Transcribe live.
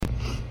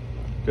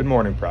Good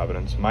morning,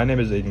 Providence. My name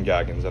is Aiden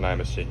Goggins, and I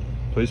am a senior.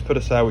 Please put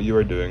aside what you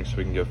are doing so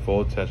we can give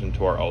full attention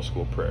to our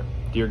all-school prayer.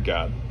 Dear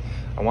God,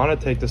 I want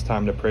to take this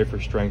time to pray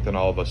for strength in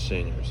all of us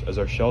seniors. As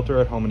our shelter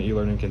at home and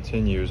e-learning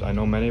continues, I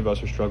know many of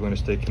us are struggling to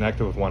stay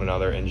connected with one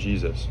another in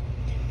Jesus.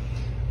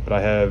 But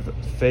I have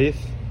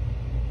faith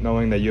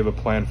knowing that you have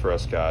a plan for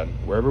us, God.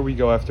 Wherever we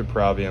go after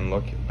Pravi and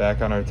look back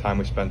on our time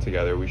we spent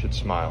together, we should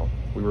smile.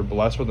 We were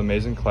blessed with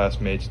amazing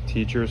classmates,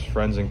 teachers,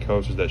 friends, and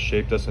coaches that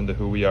shaped us into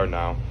who we are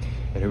now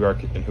and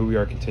who we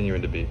are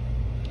continuing to be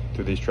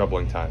through these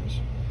troubling times.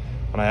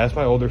 When I asked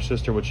my older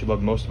sister what she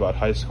loved most about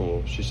high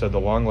school, she said the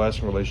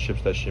long-lasting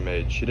relationships that she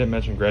made. She didn't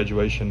mention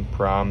graduation,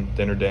 prom,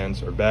 dinner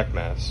dance, or back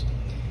mass,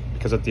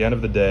 because at the end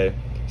of the day,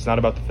 it's not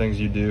about the things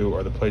you do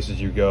or the places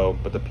you go,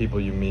 but the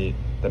people you meet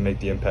that make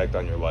the impact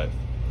on your life.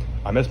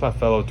 I miss my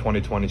fellow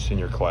 2020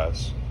 senior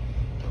class.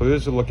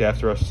 Please look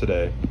after us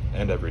today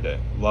and every day.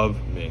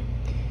 Love me.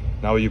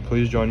 Now will you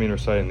please join me in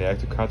reciting the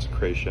act of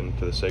consecration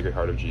to the Sacred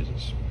Heart of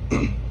Jesus.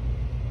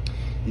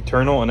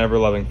 Eternal and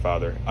ever-loving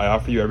Father, I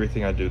offer you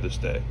everything I do this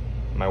day.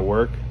 My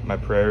work, my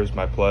prayers,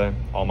 my play,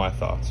 all my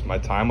thoughts, my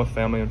time with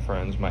family and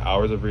friends, my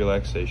hours of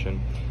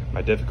relaxation,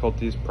 my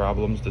difficulties,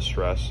 problems,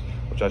 distress,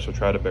 which I shall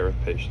try to bear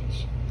with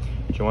patience.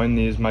 Join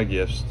these, my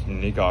gifts,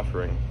 unique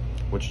offering,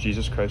 which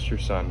Jesus Christ, your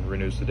Son,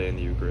 renews today in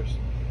the Eucharist.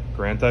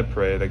 Grant, I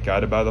pray, that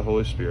guided by the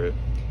Holy Spirit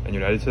and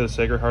united to the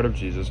Sacred Heart of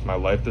Jesus, my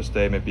life this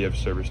day may be of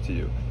service to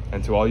you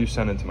and to all you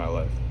send into my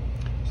life,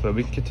 so that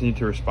we can continue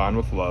to respond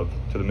with love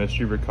to the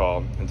mystery we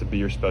recall and to be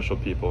your special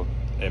people.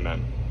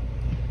 Amen.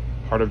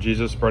 Heart of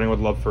Jesus, burning with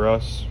love for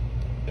us,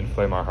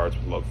 inflame our hearts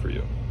with love for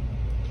you.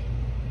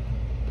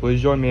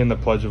 Please join me in the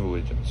Pledge of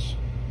Allegiance.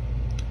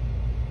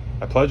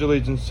 I pledge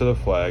allegiance to the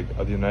flag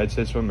of the United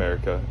States of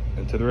America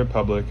and to the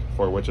republic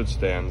for which it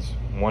stands,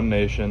 one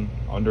nation,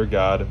 under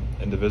God,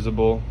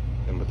 indivisible,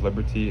 and with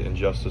liberty and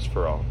justice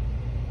for all.